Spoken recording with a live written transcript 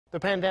The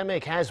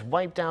pandemic has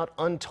wiped out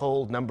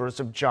untold numbers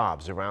of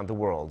jobs around the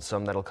world,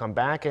 some that'll come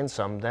back and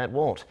some that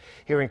won't.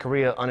 Here in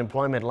Korea,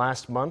 unemployment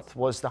last month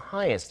was the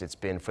highest it's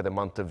been for the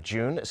month of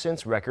June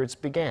since records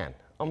began.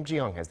 Eum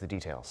Ji-young has the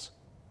details.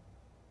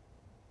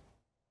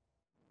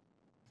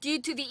 Due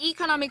to the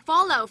economic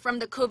fallout from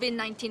the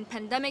COVID-19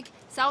 pandemic,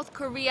 South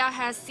Korea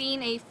has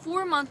seen a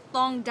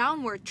 4-month-long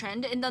downward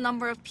trend in the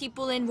number of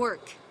people in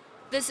work.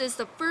 This is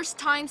the first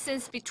time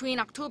since between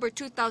October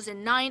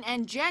 2009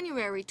 and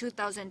January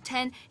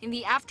 2010, in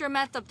the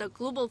aftermath of the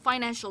global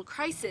financial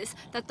crisis,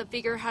 that the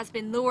figure has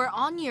been lower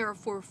on-year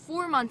for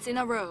 4 months in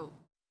a row.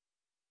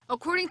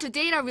 According to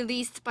data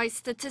released by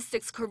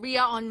Statistics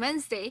Korea on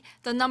Wednesday,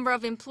 the number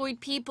of employed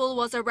people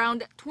was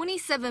around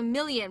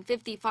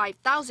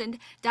 27,055,000,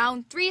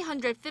 down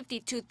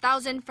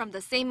 352,000 from the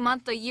same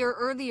month a year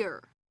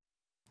earlier.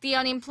 The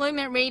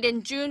unemployment rate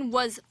in June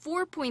was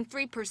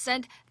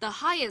 4.3%, the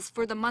highest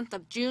for the month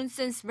of June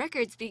since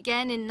records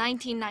began in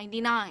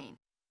 1999.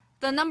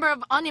 The number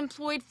of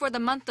unemployed for the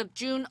month of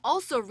June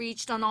also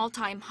reached an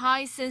all-time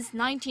high since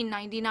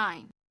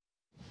 1999.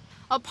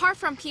 Apart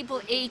from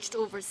people aged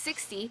over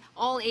 60,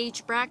 all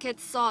age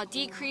brackets saw a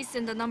decrease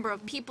in the number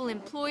of people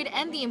employed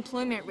and the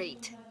employment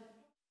rate.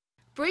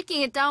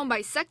 Breaking it down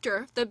by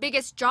sector, the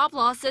biggest job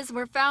losses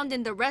were found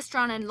in the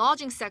restaurant and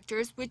lodging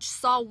sectors, which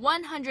saw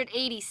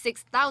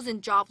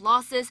 186,000 job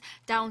losses,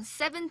 down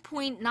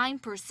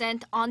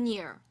 7.9% on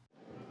year.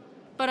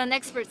 But an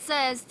expert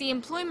says the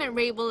employment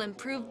rate will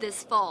improve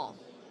this fall.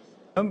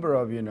 Number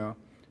of,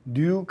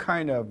 new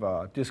kind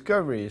of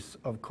discoveries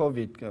of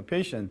COVID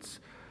patients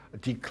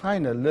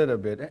decline a little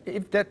bit.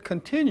 If that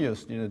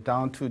continues,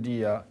 down to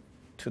the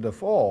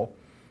fall,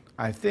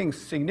 I think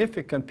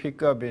significant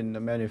pickup in the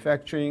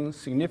manufacturing,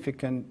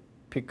 significant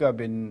pickup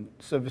in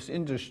service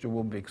industry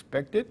will be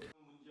expected.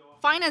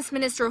 Finance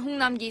Minister Hong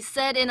Nam-ki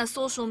said in a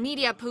social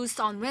media post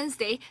on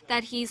Wednesday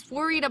that he's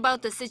worried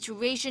about the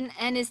situation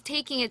and is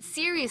taking it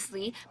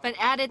seriously, but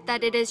added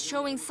that it is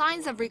showing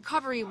signs of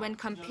recovery when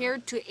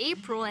compared to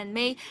April and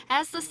May,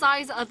 as the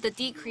size of the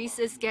decrease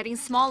is getting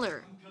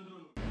smaller.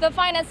 The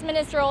finance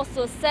minister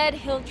also said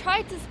he'll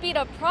try to speed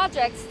up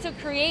projects to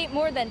create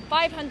more than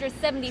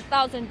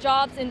 570,000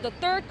 jobs in the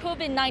third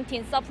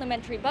COVID-19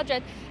 supplementary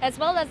budget, as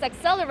well as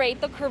accelerate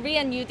the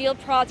Korean New Deal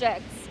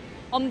projects.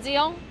 Eum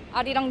Ji-young,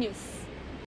 Arirang News.